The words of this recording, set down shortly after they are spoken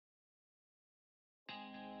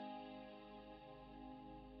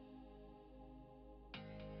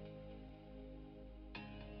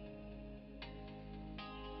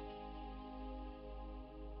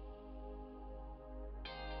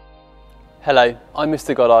Hello, I'm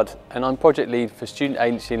Mr. Goddard and I'm Project Lead for Student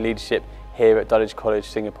Agency and Leadership here at Dulwich College,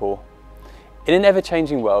 Singapore. In an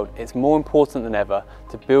ever-changing world, it's more important than ever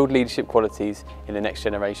to build leadership qualities in the next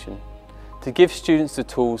generation, to give students the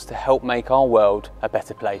tools to help make our world a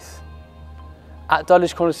better place. At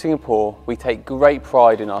Dulwich College, Singapore, we take great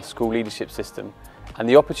pride in our school leadership system and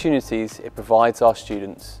the opportunities it provides our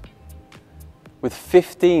students. With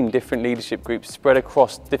 15 different leadership groups spread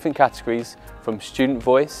across different categories from student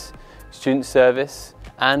voice, student service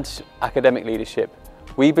and academic leadership,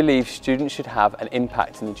 we believe students should have an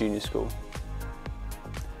impact in the junior school.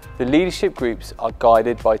 The leadership groups are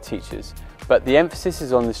guided by teachers, but the emphasis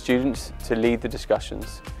is on the students to lead the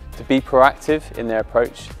discussions, to be proactive in their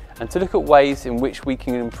approach and to look at ways in which we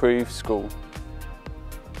can improve school.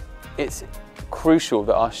 It's crucial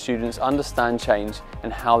that our students understand change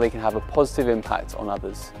and how they can have a positive impact on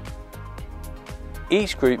others.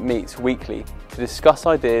 Each group meets weekly to discuss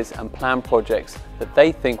ideas and plan projects that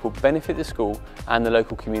they think will benefit the school and the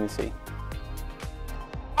local community.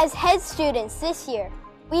 As head students this year,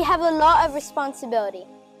 we have a lot of responsibility.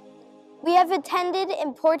 We have attended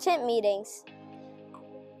important meetings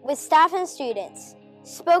with staff and students,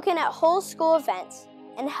 spoken at whole school events,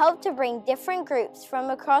 and helped to bring different groups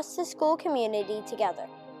from across the school community together.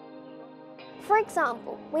 For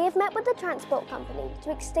example, we have met with the transport company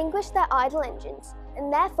to extinguish their idle engines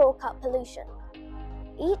and therefore cut pollution.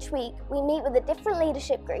 Each week, we meet with a different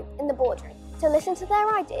leadership group in the boardroom to listen to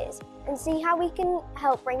their ideas and see how we can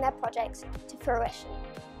help bring their projects to fruition.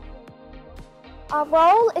 Our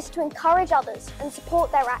role is to encourage others and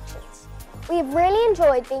support their actions. We have really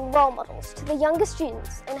enjoyed being role models to the younger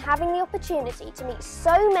students and having the opportunity to meet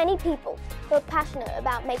so many people who are passionate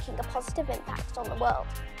about making a positive impact on the world.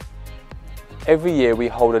 Every year we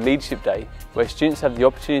hold a leadership day where students have the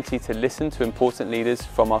opportunity to listen to important leaders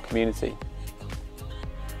from our community.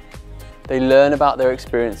 They learn about their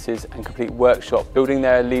experiences and complete workshops building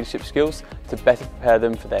their leadership skills to better prepare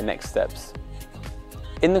them for their next steps.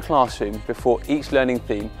 In the classroom, before each learning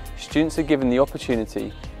theme, students are given the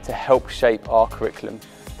opportunity to help shape our curriculum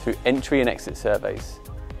through entry and exit surveys.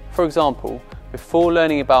 For example, before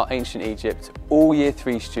learning about ancient Egypt, all Year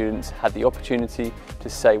 3 students had the opportunity to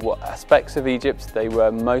say what aspects of Egypt they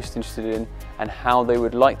were most interested in and how they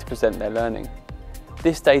would like to present their learning.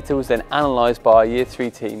 This data was then analysed by our Year 3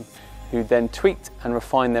 team, who then tweaked and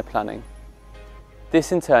refined their planning.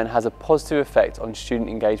 This in turn has a positive effect on student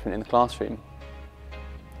engagement in the classroom.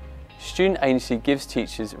 Student agency gives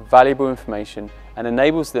teachers valuable information and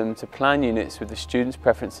enables them to plan units with the students'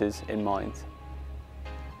 preferences in mind.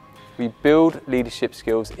 We build leadership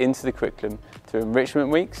skills into the curriculum through enrichment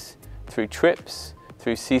weeks, through trips,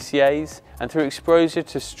 through CCAs and through exposure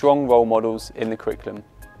to strong role models in the curriculum.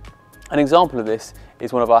 An example of this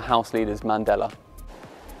is one of our house leaders, Mandela.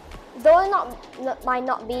 Though it might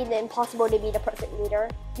not be impossible to be the perfect leader,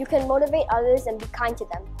 you can motivate others and be kind to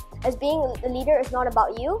them. As being a leader is not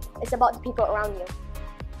about you, it's about the people around you.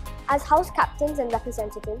 As house captains and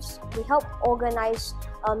representatives, we help organize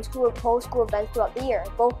whole school events throughout the year,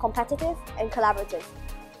 both competitive and collaborative.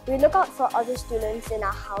 We look out for other students in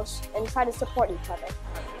our house and try to support each other.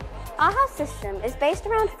 Our house system is based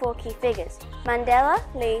around 4 key figures: Mandela,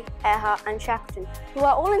 Lee, Earhart and Shackleton, who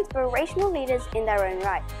are all inspirational leaders in their own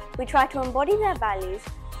right. We try to embody their values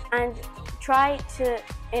and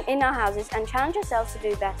in our houses and challenge ourselves to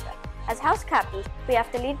do better. As house captains, we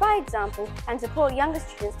have to lead by example and support younger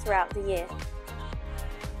students throughout the year.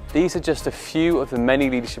 These are just a few of the many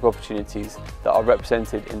leadership opportunities that are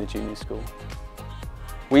represented in the junior school.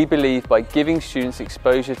 We believe by giving students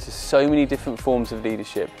exposure to so many different forms of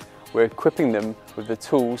leadership, we're equipping them with the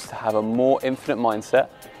tools to have a more infinite mindset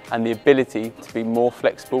and the ability to be more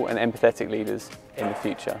flexible and empathetic leaders in the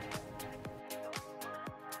future.